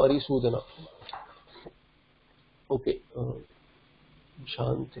Pujaro Arisudana. Okay.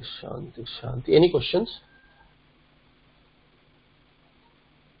 Shanti. Any questions?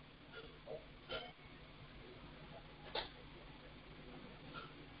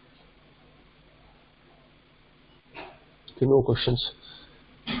 Okay, no questions.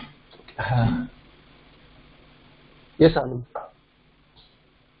 Yes, Anand.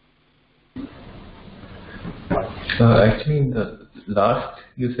 Actually, in the last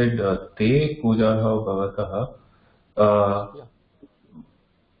you said te pujaha bhavataha. Yeah.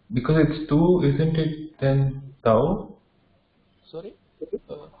 Because it's two, isn't it then tau? Sorry?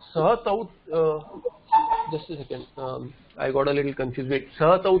 Saha Tau. Just a second. I got a little confused. Wait.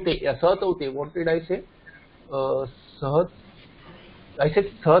 Saha Taute. Yeah, Saha Taute. What did I say? I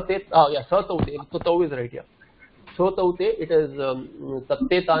said Sahate. Yeah, Saha Taute. So Tau is right. Yeah. Saha Taute. It is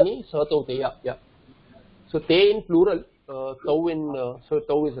Tatte Tani. Saha Taute. Yeah. So te in plural. Tau in. So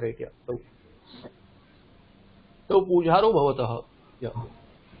Tau is right. Yeah. Tau. So Pujaro Bhavataha. Yeah.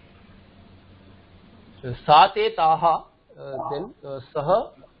 Sate Taha. Then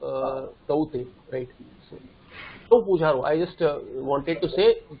Saha Taute. Right. So Pujaro. I just wanted to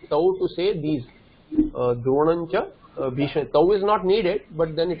say Tau to say these. Dronancha Bhishma. Tau is not needed,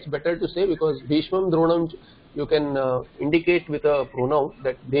 but then it's better to say, because Bhishmam Dronam you can indicate with a pronoun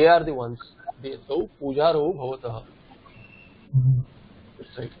that they are the ones. They, so Pujaro Bhavataha.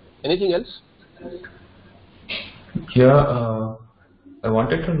 That's right. Anything else? Yeah, I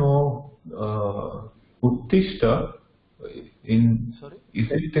wanted to know Uttishta Sorry? is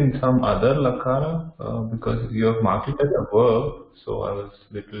it in some other lakara? Because you have marked it as a verb, so I was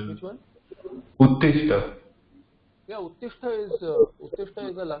little Which one? Uttishta. Yeah, Uttishta is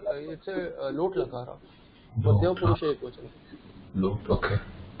it's a lot lakara. No, Madhyama Purusha Ekvachana. look, okay.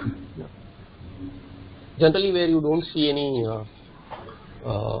 Yeah. Generally, where you don't see any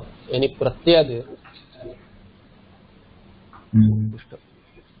pratyaya there, Uttishta.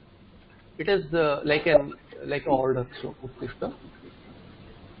 It is like an order. So Uttishta.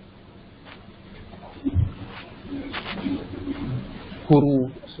 Kuru.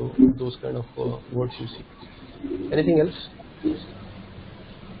 So those kind of words you see. Anything else?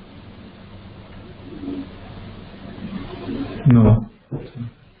 No.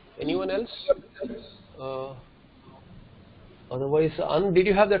 Anyone else? Otherwise, did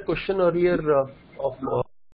you have that question earlier of